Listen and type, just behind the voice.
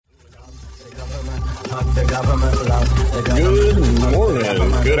Good morning,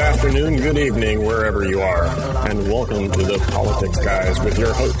 good afternoon, good evening, wherever you are, and welcome to the Politics Guys with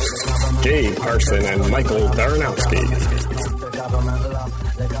your hosts, Jay Carson and Michael Baranowski.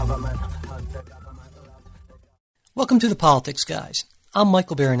 Welcome to the Politics Guys. I'm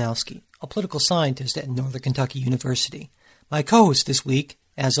Michael Baranowski, a political scientist at Northern Kentucky University. My co-host this week,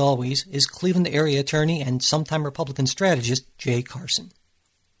 as always, is Cleveland area attorney and sometime Republican strategist, Jay Carson.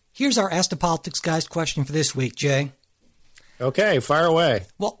 Here's our Ask the Politics Guys question for this week, Jay. Okay, fire away.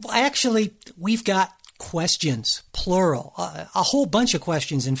 Well, actually, we've got questions, plural, a whole bunch of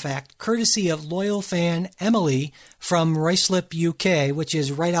questions, in fact, courtesy of loyal fan Emily from Ruislip, UK, which is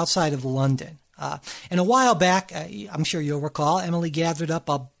right outside of London. And a while back, I'm sure you'll recall, Emily gathered up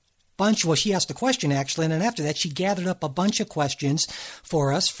a bunch. Well, she asked a question, actually, and then after that, she gathered up a bunch of questions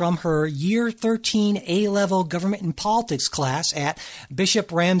for us from her Year 13 A-Level Government and Politics class at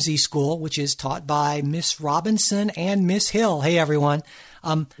Bishop Ramsey School, which is taught by Miss Robinson and Miss Hill. Hey, everyone.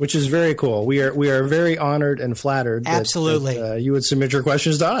 Which is very cool. We are very honored and flattered that you would submit your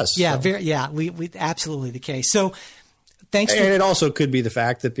questions to us. Yeah, so. We absolutely the case. So thanks. And it also could be the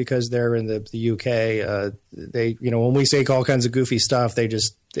fact that because they're in the UK, they, when we say all kinds of goofy stuff, they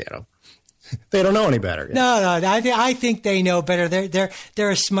just, they don't know any better. No, I think they know better. They're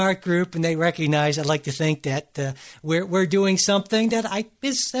a smart group, and they recognize. I'd like to think that we're doing something that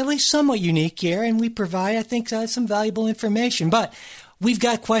is at least somewhat unique here, and we provide, I think, some valuable information. But we've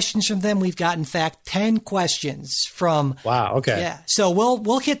got questions from them. We've got, in fact, 10 questions from. Wow. Okay. Yeah. So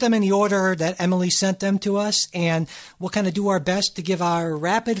we'll hit them in the order that Emily sent them to us, and we'll kind of do our best to give our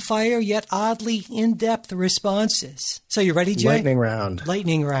rapid fire yet oddly in-depth responses. So you ready, Jay? Lightning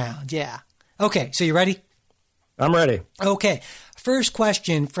round. Yeah. Okay. So you ready? I'm ready. Okay. First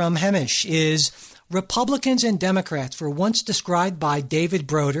question from Hemish is: Republicans and Democrats were once described by David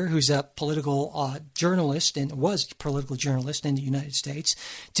Broder, who's a political journalist and was a political journalist in the United States,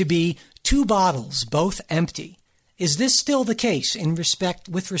 to be two bottles, both empty. Is this still the case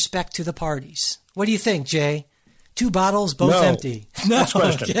with respect to the parties? What do you think, Jay? Two bottles, both empty. No. Next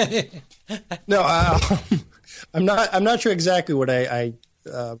question. Okay. No, I'm not sure exactly what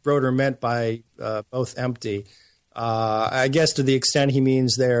Broder meant by both empty. I guess to the extent he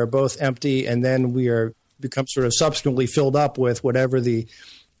means they're both empty, and then become sort of subsequently filled up with whatever the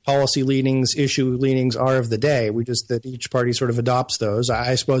policy leanings, issue leanings are of the day. That each party sort of adopts those.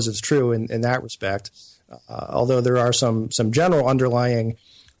 I suppose it's true in that respect. Although there are some general underlying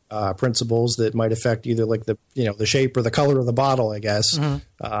principles that might affect either like the shape or the color of the bottle, I guess, is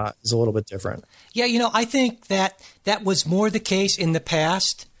a little bit different. Yeah, I think that was more the case in the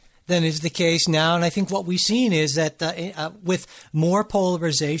past than is the case now. And I think what we've seen is that with more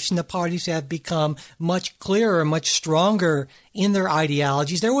polarization, the parties have become much clearer, much stronger in their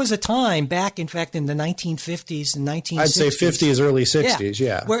ideologies. There was a time back, in fact, in the 1950s and 1960s. I'd say 50s, early 60s,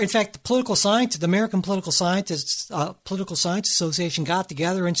 yeah. Where, in fact, the American Political Science Association got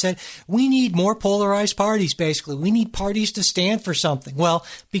together and said, we need more polarized parties, basically. We need parties to stand for something. Well,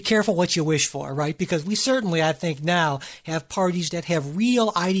 be careful what you wish for, right? Because we certainly, I think, now have parties that have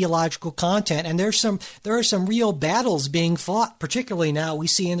real ideological content, and there are some real battles being fought, particularly now we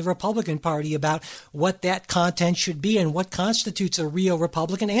see in the Republican Party about what that content should be and what constitutes a real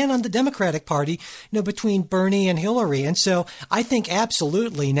Republican, and on the Democratic Party, between Bernie and Hillary. And so I think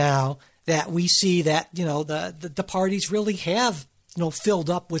absolutely now that we see that, the parties really have,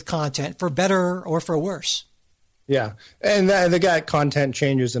 filled up with content for better or for worse. Yeah. And the content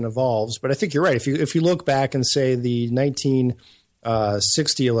changes and evolves. But I think you're right. If you look back and say the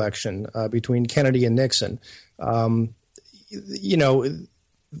 1960 election between Kennedy and Nixon,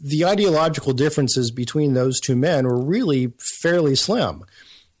 the ideological differences between those two men were really fairly slim.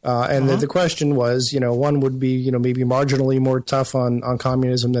 And the question was, one would be, maybe marginally more tough on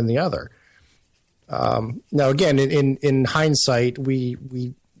communism than the other. Now, again, in hindsight, we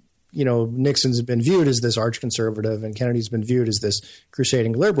Nixon's been viewed as this arch conservative and Kennedy's been viewed as this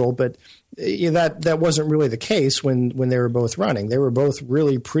crusading liberal. But that wasn't really the case when they were both running. They were both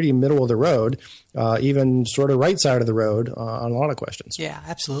really pretty middle of the road, even sort of right side of the road on a lot of questions. Yeah,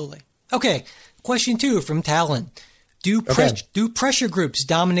 absolutely. Okay, question 2 from Talon. Do pressure groups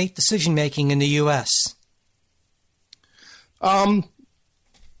dominate decision-making in the U.S.?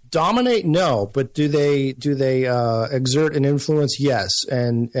 Dominate? No, but do they exert an influence? Yes,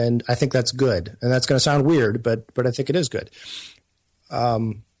 and I think that's good. And that's going to sound weird, but I think it is good.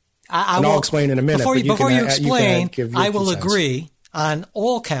 I'll explain in a minute. Before you explain, I will agree on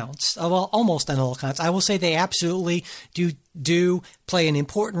all counts. Well, almost on all counts. I will say they absolutely do play an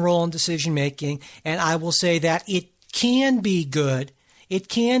important role in decision making, and I will say that it can be good it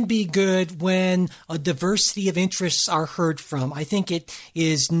can be good when a diversity of interests are heard from. I think it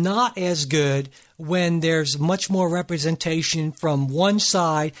is not as good when there's much more representation from one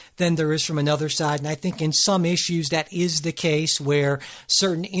side than there is from another side. And I think in some issues that is the case, where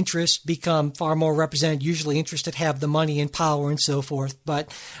certain interests become far more represented, usually interests that have the money and power and so forth. But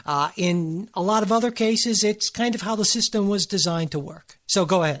in a lot of other cases, it's kind of how the system was designed to work. So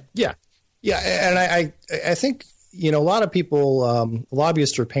go ahead. Yeah. Yeah. And I think, a lot of people,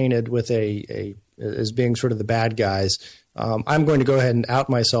 lobbyists are painted with as being sort of the bad guys. I'm going to go ahead and out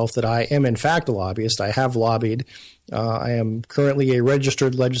myself that I am, in fact, a lobbyist. I have lobbied. I am currently a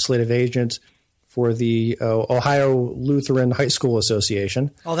registered legislative agent for the Ohio Lutheran High School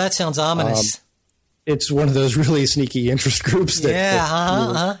Association. Oh, that sounds ominous. It's one of those really sneaky interest groups.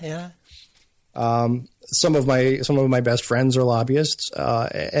 Some of my best friends are lobbyists,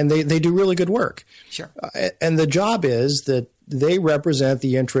 and they do really good work. Sure. And the job is that they represent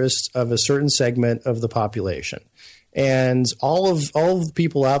the interests of a certain segment of the population. And all of the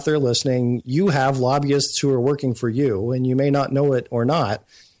people out there listening, you have lobbyists who are working for you, and you may not know it or not,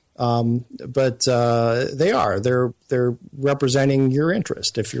 but they're representing your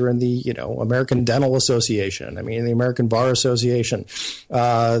interest. If you're in the American Dental Association, the American Bar Association,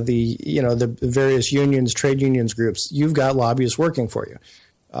 the various unions, trade unions groups, you've got lobbyists working for you.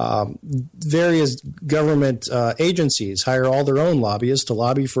 Various government agencies hire all their own lobbyists to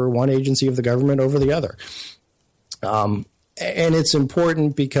lobby for one agency of the government over the other. And it's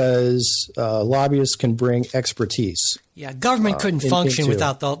important because lobbyists can bring expertise. Yeah, government couldn't function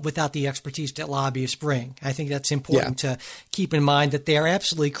without the expertise that lobbyists bring. I think that's important to keep in mind, that they are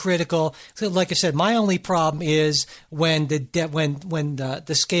absolutely critical. So, like I said, my only problem is when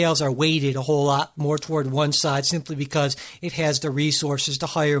the scales are weighted a whole lot more toward one side, simply because it has the resources to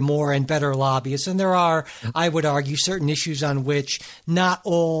hire more and better lobbyists. And there are, I would argue, certain issues on which not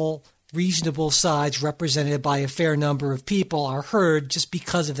all reasonable sides represented by a fair number of people are heard just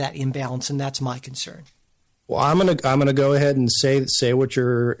because of that imbalance, and that's my concern. Well, I'm gonna go ahead and say what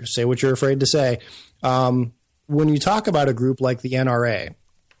you're afraid to say. When you talk about a group like the NRA,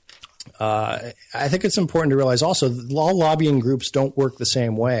 I think it's important to realize also that all lobbying groups don't work the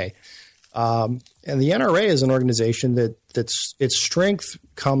same way. And the NRA is an organization that's its strength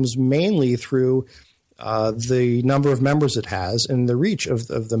comes mainly through the number of members it has and the reach of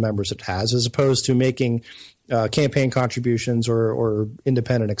the members it has, as opposed to making campaign contributions or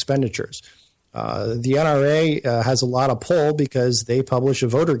independent expenditures. The NRA has a lot of pull because they publish a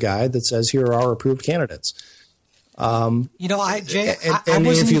voter guide that says, here are our approved candidates. Jay,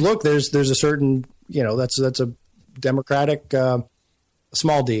 if you look, there's a certain, that's a Democratic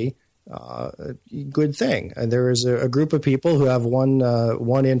small d good thing. And there is a group of people who have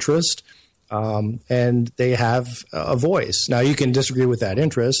one interest. And they have a voice. Now, you can disagree with that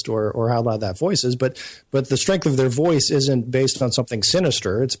interest or how loud that voice is, but the strength of their voice isn't based on something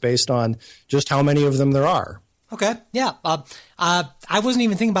sinister. It's based on just how many of them there are. Okay. Yeah. I wasn't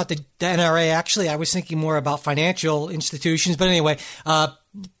even thinking about the NRA. Actually, I was thinking more about financial institutions. But anyway,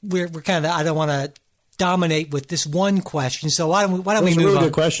 we're kind of, I don't want to dominate with this one question. So why don't we move on? It was a really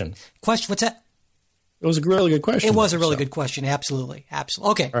good question. What's that? It was a really good question. It was a really good question. Absolutely.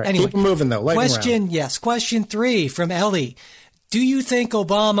 Okay. All right, anyway, keep moving though. Question 3 from Ellie. Do you think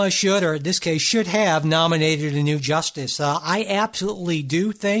Obama should, or in this case should have, nominated a new justice? I absolutely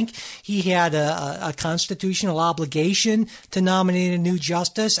do think he had a constitutional obligation to nominate a new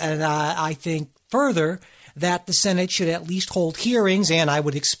justice, and I think further that the Senate should at least hold hearings, and I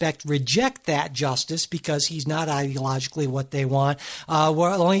would expect reject that justice because he's not ideologically what they want.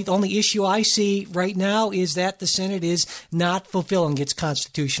 The only issue I see right now is that the Senate is not fulfilling its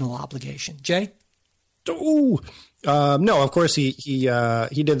constitutional obligation. Jay? No, of course he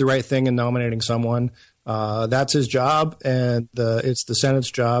did the right thing in nominating someone. That's his job, and it's the Senate's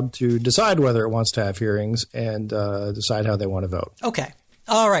job to decide whether it wants to have hearings and decide how they want to vote. Okay.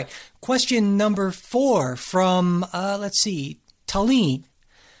 All right. Question number 4 from, Talene.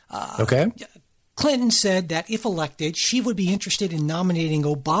 Okay. Clinton said that if elected, she would be interested in nominating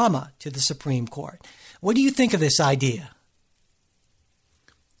Obama to the Supreme Court. What do you think of this idea?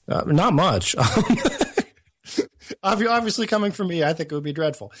 Not much. Obviously, coming from me, I think it would be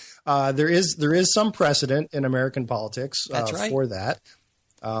dreadful. There is some precedent in American politics for that.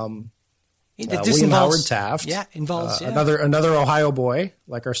 William Howard Taft, another Ohio boy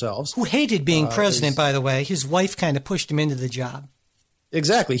like ourselves, who hated being president. By the way, his wife kind of pushed him into the job.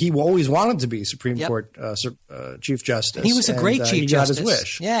 Exactly, he always wanted to be Supreme Court Chief Justice. And he was a great Chief Justice. He got his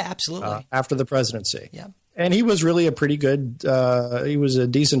wish. Yeah, absolutely. After the presidency. Yeah, and he was really a pretty good. He was a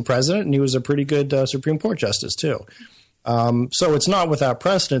decent president, and he was a pretty good Supreme Court Justice too. So it's not without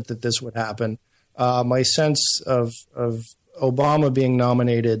precedent that this would happen. My sense of Obama being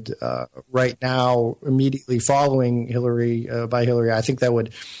nominated right now, immediately following Hillary, I think that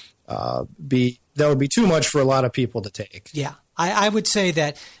would be too much for a lot of people to take. Yeah. I would say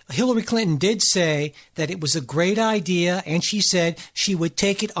that Hillary Clinton did say that it was a great idea, and she said she would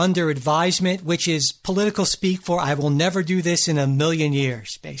take it under advisement, which is political speak for I will never do this in a million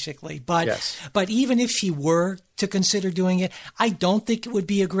years, basically. But yes. But even if she were to consider doing it, I don't think it would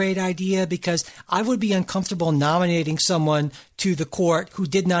be a great idea, because I would be uncomfortable nominating someone to the court who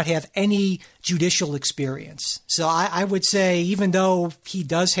did not have any judicial experience. So I would say, even though he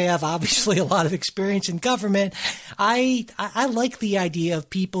does have obviously a lot of experience in government, I like the idea of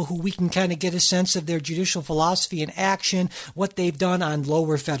people who we can kind of get a sense of their judicial philosophy and action, what they've done on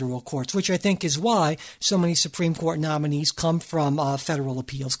lower federal courts, which I think is why so many Supreme Court nominees come from federal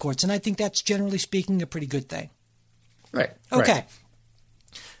appeals courts. And I think that's, generally speaking, a pretty good thing. Right. Okay. Right.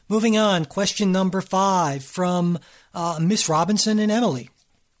 Moving on. Question number 5 from Miss Robinson and Emily.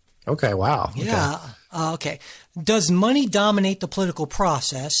 Okay. Wow. Yeah. Okay. Does money dominate the political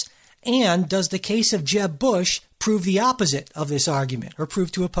process? And does the case of Jeb Bush prove the opposite of this argument, or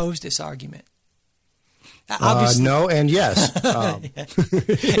prove to oppose this argument? No and yes. In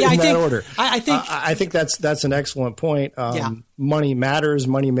that order. I think that's an excellent point. Money matters.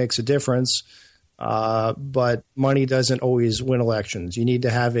 Money makes a difference. But money doesn't always win elections. You need to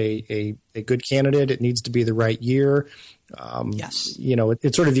have a good candidate. It needs to be the right year. Yes.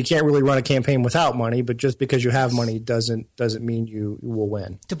 It's sort of, you can't really run a campaign without money, but just because you have money doesn't mean you will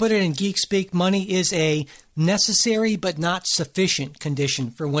win. To put it in geek speak, money is a necessary but not sufficient condition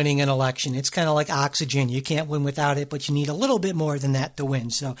for winning an election. It's kind of like oxygen. You can't win without it, but you need a little bit more than that to win.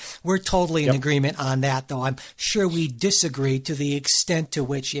 So we're totally in agreement on that, though I'm sure we disagree to the extent to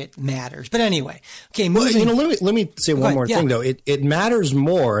which it matters. But anyway, okay. Let me say one more thing, though. It matters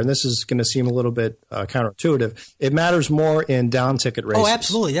more, and this is going to seem a little bit counterintuitive. It matters more in down ticket races. Oh,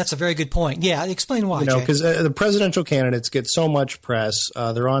 absolutely. That's a very good point. Yeah, explain why. Because the presidential candidates get so much press.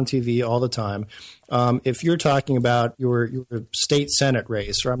 They're on TV all the time. If you're talking about your state Senate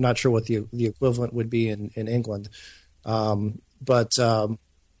race, or I'm not sure what the equivalent would be in England, but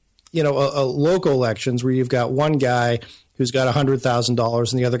local elections where you've got one guy who's got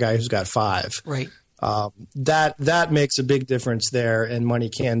 $100,000 and the other guy who's got $5,000. Right. That makes a big difference there, and money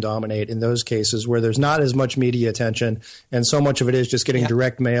can dominate in those cases where there's not as much media attention, and so much of it is just getting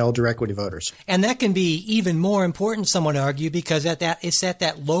direct mail, direct equity voters. And that can be even more important, some would argue, because it's at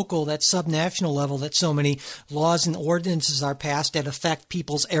that local, that subnational level that so many laws and ordinances are passed that affect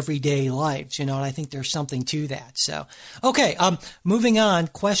people's everyday lives, and I think there's something to that. So, okay, moving on.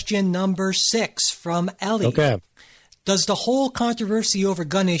 Question number 6 from Ellie. Okay. Does the whole controversy over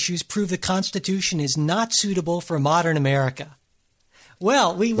gun issues prove the Constitution is not suitable for modern America?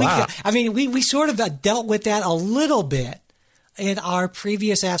 Well, we sort of dealt with that a little bit in our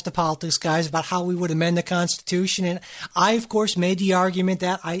previous Ask the Politics Guys about how we would amend the Constitution. And I, of course, made the argument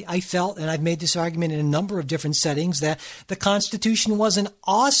that I felt, and I've made this argument in a number of different settings, that the Constitution was an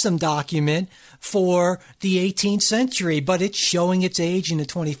awesome document for the 18th century, but it's showing its age in the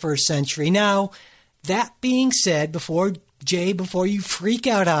 21st century. Now, that being said, before you freak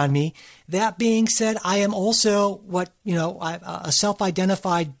out on me, that being said, I am also a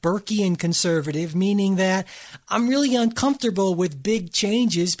self-identified Burkean conservative, meaning that I'm really uncomfortable with big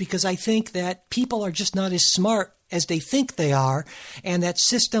changes because I think that people are just not as smart as they think they are, and that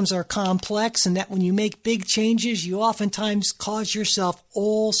systems are complex, and that when you make big changes, you oftentimes cause yourself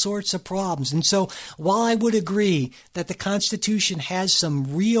all sorts of problems. And so while I would agree that the Constitution has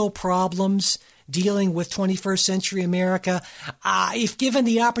some real problems dealing with 21st century America, if given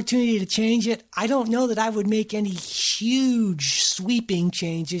the opportunity to change it, I don't know that I would make any huge sweeping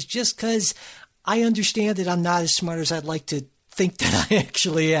changes, just because I understand that I'm not as smart as I'd like to think that I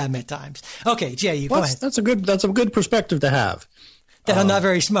actually am at times. Okay, Jay, go ahead. That's a good perspective to have. That I'm not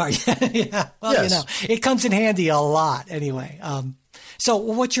very smart. Yeah. Well, yes. It comes in handy a lot anyway. So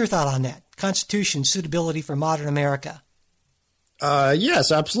what's your thought on that? Constitution, suitability for modern America?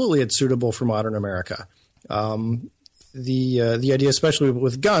 Yes, absolutely. It's suitable for modern America. The idea, especially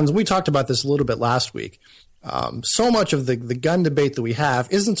with guns, we talked about this a little bit last week. So much of the gun debate that we have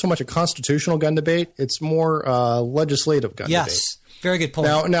isn't so much a constitutional gun debate. It's more legislative gun debate. Yes, very good point.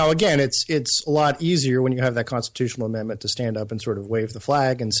 Now, again, it's a lot easier when you have that constitutional amendment to stand up and sort of wave the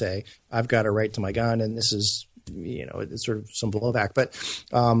flag and say, I've got a right to my gun, and this is, it's sort of some blowback. But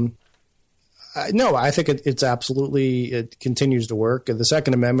no, I think it continues to work. The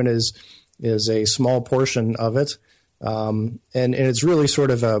Second Amendment is a small portion of it, and it's really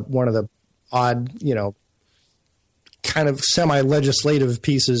sort of one of the odd, kind of semi-legislative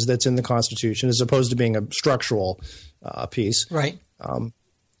pieces that's in the Constitution, as opposed to being a structural piece. Right.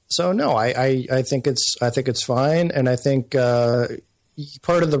 So no, I think it's fine, and I think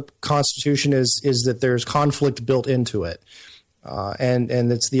part of the Constitution is that there's conflict built into it,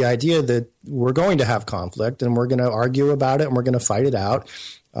 and it's the idea that we're going to have conflict, and we're going to argue about it, and we're going to fight it out.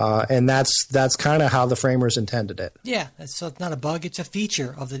 And that's kind of how the framers intended it. Yeah, so it's not a bug; it's a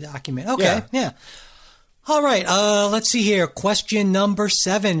feature of the document. Okay, yeah. All right, let's see here. Question number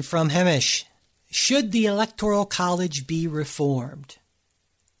 7 from Hemish: should the Electoral College be reformed?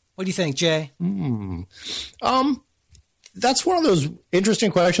 What do you think, Jay? That's one of those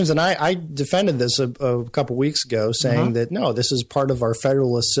interesting questions, and I defended this a couple weeks ago, saying that no, this is part of our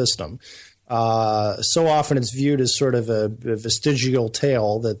federalist system. So often it's viewed as sort of a vestigial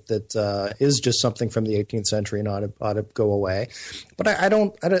tale that is just something from the 18th century and ought to go away. But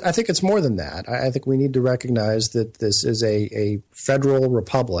I think it's more than that. I think we need to recognize that this is a federal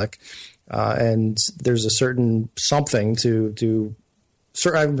republic, and there's a certain something to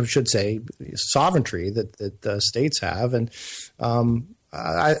I should say sovereignty that states have, and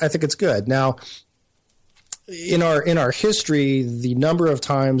I think it's good. Now, in our history, the number of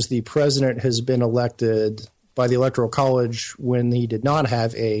times the president has been elected by the Electoral College when he did not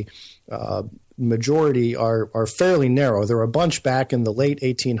have a majority are fairly narrow. There were a bunch back in the late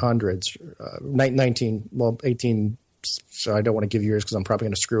 1800s, 18. So I don't want to give years because I'm probably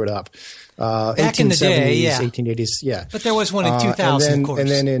going to screw it up. Back in the day, yeah. 1880s, yeah. But there was one in 2000, of course. And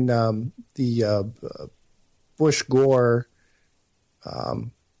then in the Bush-Gore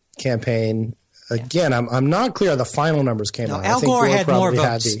campaign, again, I'm not clear how the final numbers came out. Al Gore had more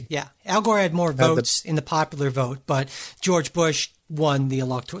votes. Al Gore had more votes in the popular vote, but George Bush won the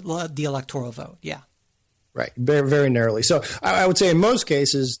electoral vote. Yeah. Right, very, very narrowly. So I would say in most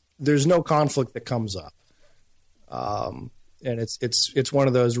cases, there's no conflict that comes up. And it's one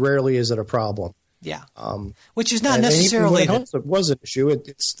of those. Rarely is it a problem. Yeah, which is not necessarily. And it was an issue.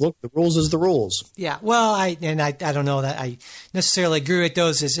 It's look, the rules is the rules. Yeah, well, I don't know that I necessarily agree with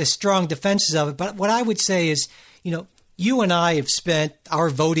those as strong defenses of it. But what I would say is, you and I have spent our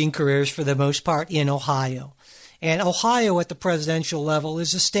voting careers for the most part in Ohio. And Ohio at the presidential level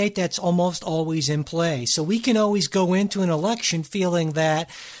is a state that's almost always in play. So we can always go into an election feeling that,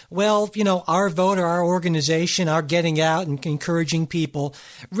 well, our vote or our organization, our getting out and encouraging people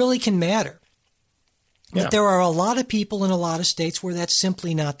really can matter. Yeah. But there are a lot of people in a lot of states where that's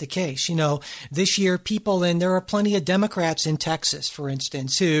simply not the case. This year there are plenty of Democrats in Texas, for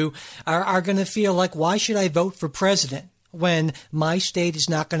instance, who are going to feel like, why should I vote for president when my state is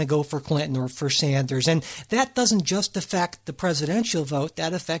not going to go for Clinton or for Sanders? And that doesn't just affect the presidential vote,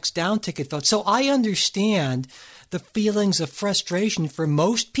 that affects down-ticket votes. So I understand the feelings of frustration for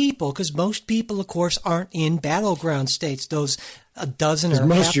most people, because most people, of course, aren't in battleground states, those a dozen or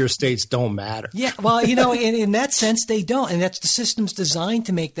most of your states don't matter. Yeah, well, in that sense, they don't, and that's the system's designed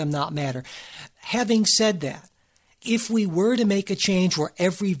to make them not matter. Having said that, if we were to make a change where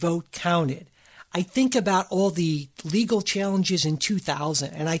every vote counted, I think about all the legal challenges in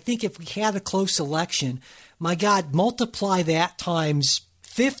 2000, and I think if we had a close election, my God, multiply that times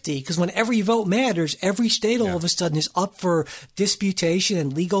 50, because when every vote matters, every state all of a sudden is up for disputation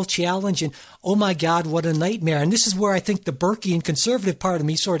and legal challenge, and oh my God, what a nightmare. And this is where I think the Burkean conservative part of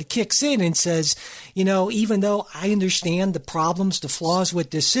me sort of kicks in and says, even though I understand the problems, the flaws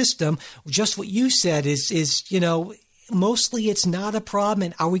with this system, just what you said is mostly it's not a problem,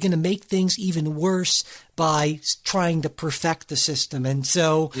 and are we going to make things even worse by trying to perfect the system? And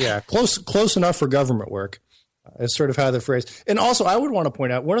so, close enough for government work is sort of how the phrase. And also, I would want to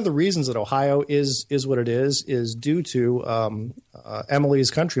point out one of the reasons that Ohio is what it is due to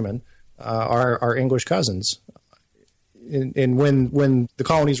Emily's countrymen, our English cousins. And when the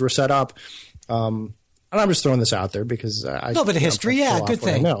colonies were set up, and I'm just throwing this out there because a little bit of history, good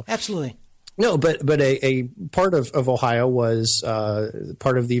thing, absolutely. No, but a part of Ohio was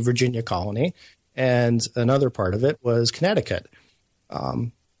part of the Virginia colony, and another part of it was Connecticut.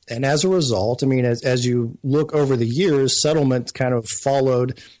 And as a result, as you look over the years, settlement kind of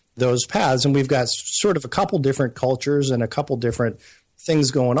followed those paths, and we've got sort of a couple different cultures and a couple different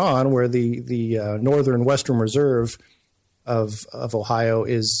things going on where the northern western reserve of Ohio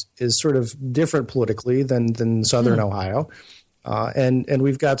is sort of different politically than southern Ohio. And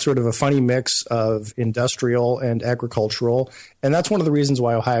we've got sort of a funny mix of industrial and agricultural. And that's one of the reasons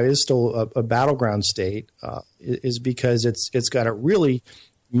why Ohio is still a battleground state, is because it's got a really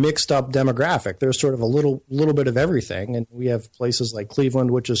mixed up demographic. There's sort of a little bit of everything. And we have places like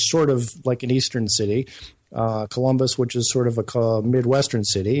Cleveland, which is sort of like an eastern city. Columbus, which is sort of a Midwestern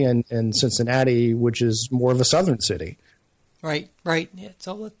city, and Cincinnati, which is more of a Southern city. Right. Yeah,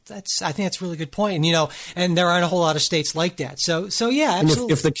 so I think that's a really good point. And, and there aren't a whole lot of states like that. So yeah, absolutely.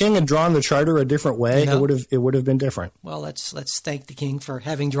 And if the king had drawn the charter a different way, it would have been different. Well, let's thank the king for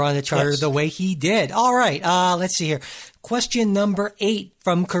having drawn the charter the way he did. All right. Let's see here. Question number 8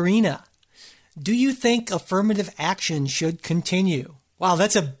 from Karina. Do you think affirmative action should continue? Wow,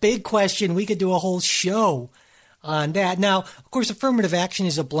 that's a big question. We could do a whole show on that. Now, of course, affirmative action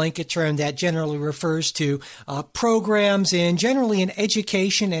is a blanket term that generally refers to programs generally in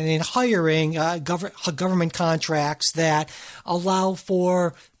education and in hiring government contracts that allow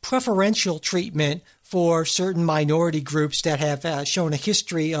for preferential treatment for certain minority groups that have shown a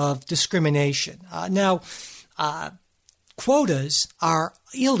history of discrimination. Now, quotas are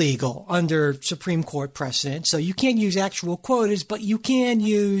illegal under Supreme Court precedent, so you can't use actual quotas, but you can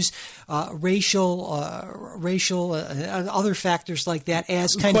use racial, and other factors like that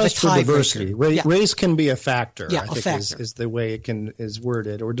as kind of a tiebreaker. Race can be a factor. Yeah, I think a factor is the way it is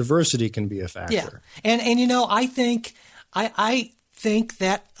worded, or diversity can be a factor. Yeah, and I think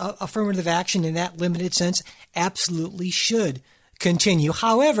that affirmative action in that limited sense absolutely should continue.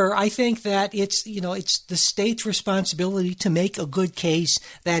 However, I think that it's the state's responsibility to make a good case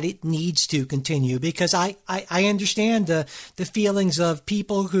that it needs to continue, because I understand the feelings of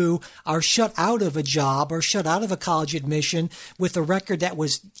people who are shut out of a job or shut out of a college admission with a record that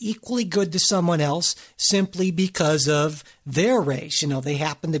was equally good to someone else simply because of their race. They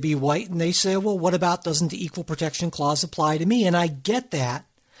happen to be white and they say, well, what about, doesn't the Equal Protection Clause apply to me? And I get that.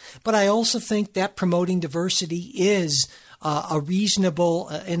 But I also think that promoting diversity is a reasonable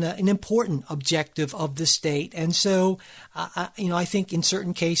and an important objective of the state. And so, I think in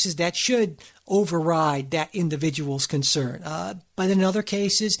certain cases that should override that individual's concern. But in other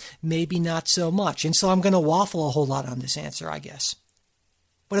cases, maybe not so much. And so I'm going to waffle a whole lot on this answer, I guess.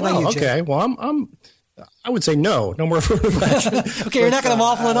 What about you, Jay? Okay. Well, I would say no more affirmative action. Okay, you're not going to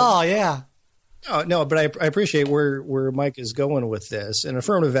waffle at all, yeah. No, but I appreciate where Mike is going with this. And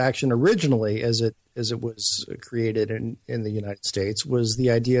affirmative action originally, as it was created in the United States, was the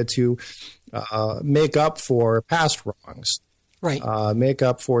idea to make up for past wrongs, right? Make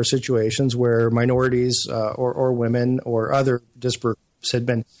up for situations where minorities or women or other disparate groups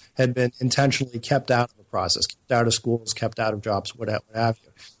had been intentionally kept out of the process, kept out of schools, kept out of jobs, what have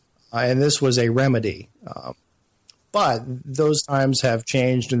you. And this was a remedy. But those times have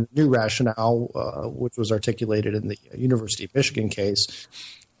changed, and the new rationale, which was articulated in the University of Michigan case,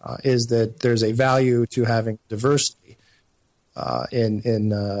 is that there's a value to having diversity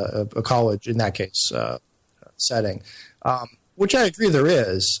in a college, in that case, setting, which I agree there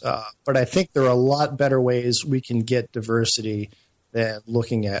is. But I think there are a lot better ways we can get diversity than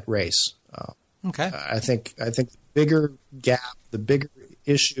looking at race. Okay. I think the bigger gap, the bigger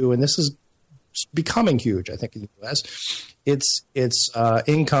issue, and this is becoming huge, I think, in the U.S. It's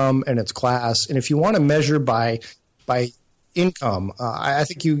income and it's class, and if you want to measure by income, I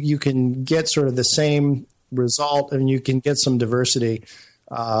think you can get sort of the same result, and you can get some diversity,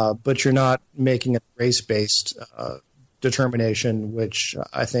 but you're not making a race-based determination, which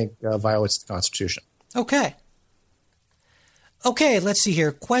I think violates the Constitution. Okay, let's see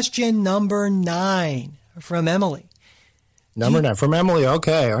here. Question number 9 from Emily. Number 9 from Emily.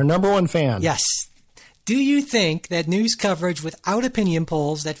 Okay, our number 1 fan. Yes. Do you think that news coverage without opinion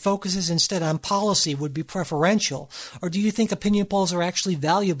polls that focuses instead on policy would be preferential, or do you think opinion polls are actually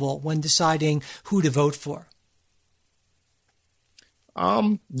valuable when deciding who to vote for?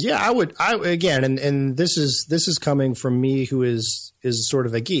 Yeah, I would. Again, and this is coming from me, who is sort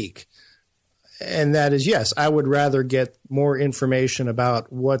of a geek. And that is, yes, I would rather get more information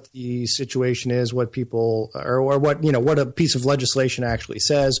about what the situation is, what people or what a piece of legislation actually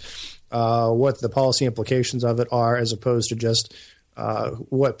says, what the policy implications of it are, as opposed to just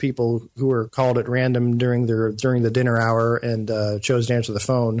what people who are called at random during the dinner hour and chose to answer the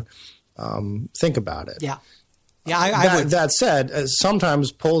phone think about it. Yeah. Yeah, I would. That said,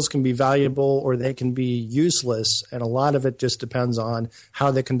 sometimes polls can be valuable or they can be useless, and a lot of it just depends on how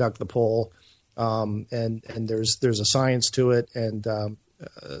they conduct the poll. And there's a science to it, and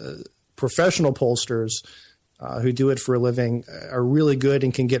professional pollsters who do it for a living are really good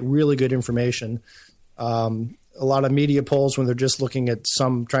and can get really good information. A lot of media polls, when they're just looking at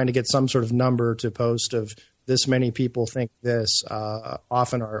trying to get some sort of number to post of this many people think this,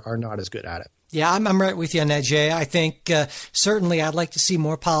 often are not as good at it. Yeah, I'm right with you on that, Jay. I think certainly I'd like to see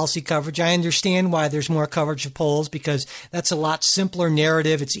more policy coverage. I understand why there's more coverage of polls because that's a lot simpler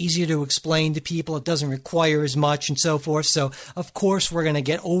narrative. It's easier to explain to people. It doesn't require as much and so forth. So, of course, we're going to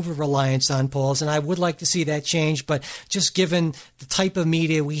get over-reliance on polls, and I would like to see that change. But just given the type of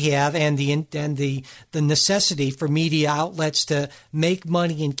media we have and the necessity for media outlets to make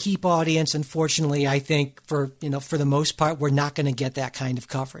money and keep audience, unfortunately, I think for the most part, we're not going to get that kind of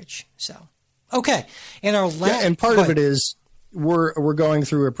coverage. So. Okay, and and part of it is we're going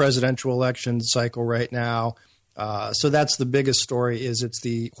through a presidential election cycle right now, so that's the biggest story. It's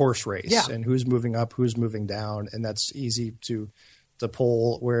the horse race and who's moving up, who's moving down, and that's easy to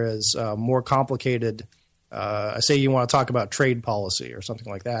poll. Whereas more complicated, say you want to talk about trade policy or something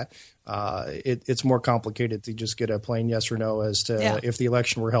like that, it's more complicated to just get a plain yes or no as to if the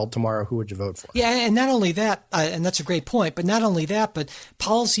election were held tomorrow, who would you vote for? Yeah, and not only that, and that's a great point, but not only that, but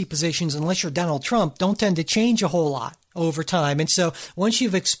policy positions, unless you're Donald Trump, don't tend to change a whole lot over time. And so once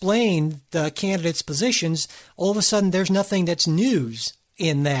you've explained the candidates' positions, all of a sudden there's nothing that's news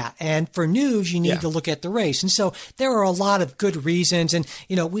in that. And for news, you need to look at the race. And so there are a lot of good reasons. And,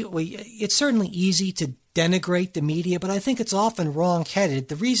 it's certainly easy to denigrate the media, but I think it's often wrong-headed.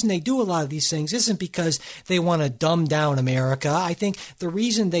 The reason they do a lot of these things isn't because they want to dumb down America. I think the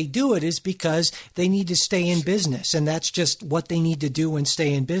reason they do it is because they need to stay in business, and that's just what they need to do and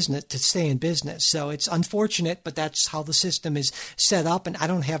stay in business. So it's unfortunate, but that's how the system is set up, and I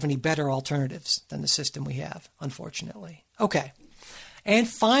don't have any better alternatives than the system we have, unfortunately. Okay. And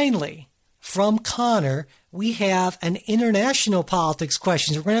finally, from Connor, we have an international politics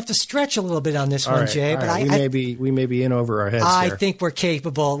question. We're going to have to stretch a little bit on this one, Jay. But we may be in over our heads. I think we're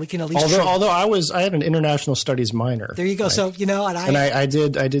capable. We can at least. Although I had an international studies minor. There you go. So I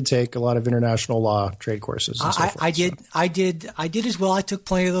did take a lot of international law trade courses. And so forth, I did as well. I took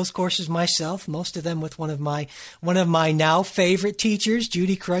plenty of those courses myself. Most of them with one of my now favorite teachers,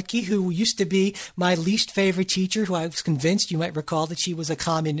 Judy Krutke, who used to be my least favorite teacher. Who I was convinced you might recall that she was a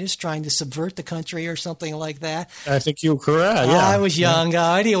communist trying to subvert the country or something like that. I think you're correct. Yeah, I was young.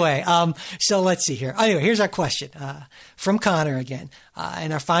 Anyway, so let's see here. Anyway, here's our question from Connor again.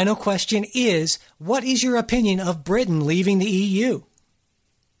 And our final question is, what is your opinion of Britain leaving the EU?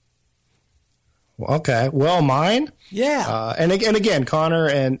 Okay. Well, mine? Yeah. And again, Connor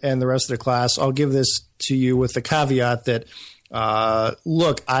and the rest of the class, I'll give this to you with the caveat that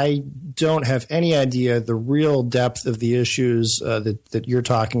look, I don't have any idea the real depth of the issues that you're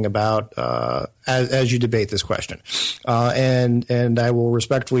talking about as you debate this question, and I will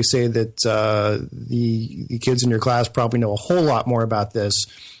respectfully say that the kids in your class probably know a whole lot more about this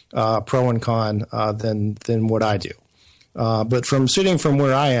pro and con than what I do. But from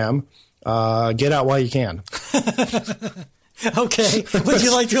where I am, get out while you can. Okay. Would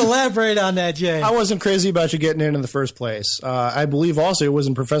you like to elaborate on that, Jay? I wasn't crazy about you getting in the first place. I believe also it was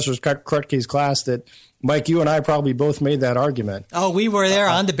in Professor Krutke's class that, Mike, you and I probably both made that argument. Oh, we were there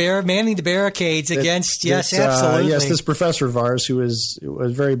manning the barricades against, absolutely. Yes, this professor of ours who was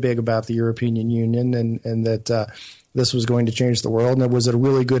very big about the European Union and that this was going to change the world, and it was a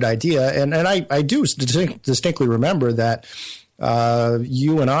really good idea. And I do distinctly remember that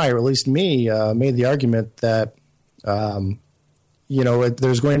you and I, or at least me, made the argument that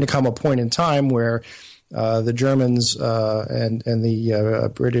there's going to come a point in time where the Germans and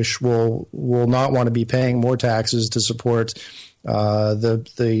the British will not want to be paying more taxes to support well, at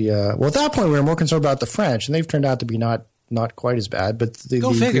that point we were more concerned about the French, and they've turned out to be not quite as bad, but the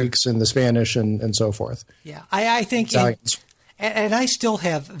Greeks and the Spanish and so forth. Yeah, I think Italians. And I still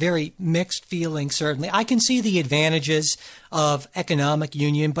have very mixed feelings, certainly. I can see the advantages of economic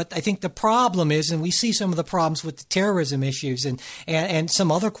union, but I think the problem is, and we see some of the problems with the terrorism issues and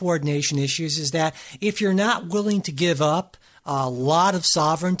some other coordination issues, is that if you're not willing to give up a lot of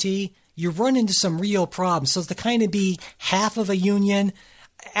sovereignty, you run into some real problems. So to kind of be half of a union,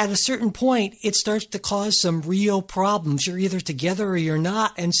 at a certain point, it starts to cause some real problems. You're either together or you're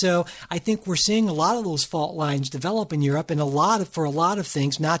not. And so I think we're seeing a lot of those fault lines develop in Europe, and for a lot of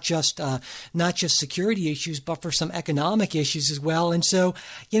things, not just security issues, but for some economic issues as well. And so,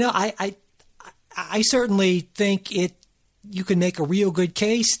 I certainly think you can make a real good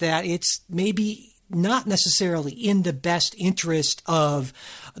case that it's maybe not necessarily in the best interest of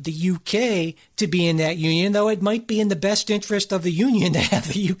the UK to be in that union, though it might be in the best interest of the union to have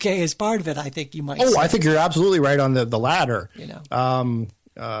the UK as part of it. I think you might. I think you're absolutely right on the latter. The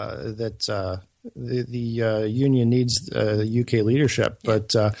union needs UK leadership,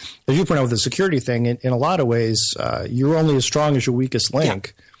 but as you point out with the security thing, in a lot of ways, you're only as strong as your weakest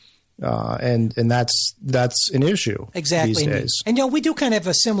link. and that's an issue exactly these days. And we do kind of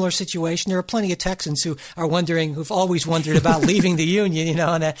have a similar situation. There are plenty of Texans who've always wondered about leaving the Union,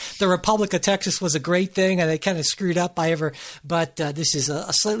 and the Republic of Texas was a great thing, and they kind of screwed up but this is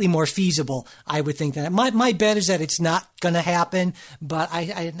a slightly more feasible, I would think. That my bet is that it's not going to happen, but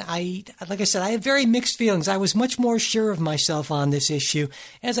I like I said, I have very mixed feelings. I was much more sure of myself on this issue,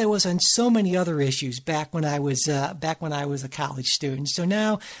 as I was on so many other issues back when I was a college student. So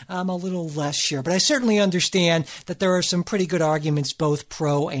now I'm a little less sure, but I certainly understand that there are some pretty good arguments, both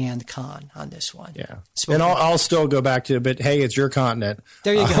pro and con, on this one. Yeah, and I'll still go back to, but hey, it's your continent.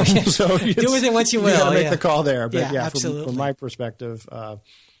 There you go. So do with it what you will. You got to make the call there. But absolutely. From my perspective,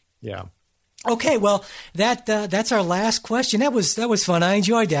 yeah. Okay, well, that's our last question. That was fun. I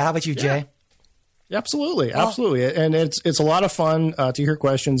enjoyed that. How about you, Jay? Absolutely. And it's a lot of fun to hear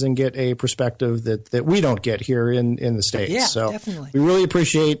questions and get a perspective that we don't get here in the States. Yeah, so definitely. We really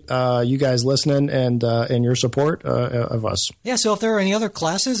appreciate you guys listening and your support of us. Yeah, so if there are any other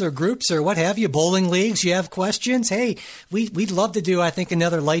classes or groups or what have you, bowling leagues, you have questions, hey, we'd love to do, I think,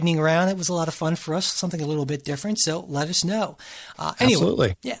 another lightning round. It was a lot of fun for us, something a little bit different, so let us know. Anyway,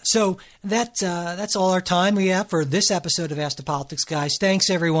 absolutely. Yeah, so that's all our time we have for this episode of Ask the Politics Guys. Thanks,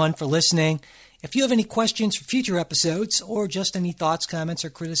 everyone, for listening. If you have any questions for future episodes or just any thoughts, comments,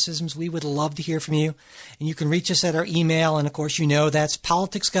 or criticisms, we would love to hear from you. And you can reach us at our email. And, of course, that's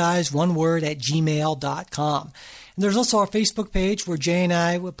politicsguys, one word, @gmail.com. And there's also our Facebook page where Jay and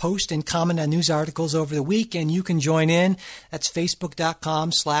I will post and comment on news articles over the week, and you can join in. That's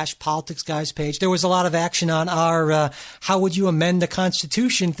facebook.com/politicsguys page. There was a lot of action on our how would you amend the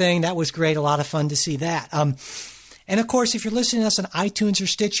Constitution thing. That was great. A lot of fun to see that. And, of course, if you're listening to us on iTunes or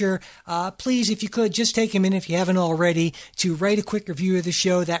Stitcher, please, if you could, just take a minute, if you haven't already, to write a quick review of the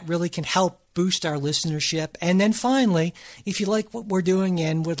show. That really can help boost our listenership. And then finally, if you like what we're doing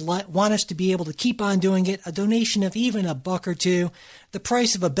and would want us to be able to keep on doing it, a donation of even $1 or $2, the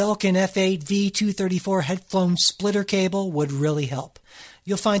price of a Belkin F8 V234 headphone splitter cable would really help.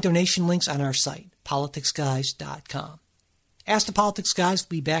 You'll find donation links on our site, politicsguys.com. Ask the Politics Guys will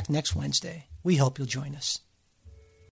be back next Wednesday. We hope you'll join us.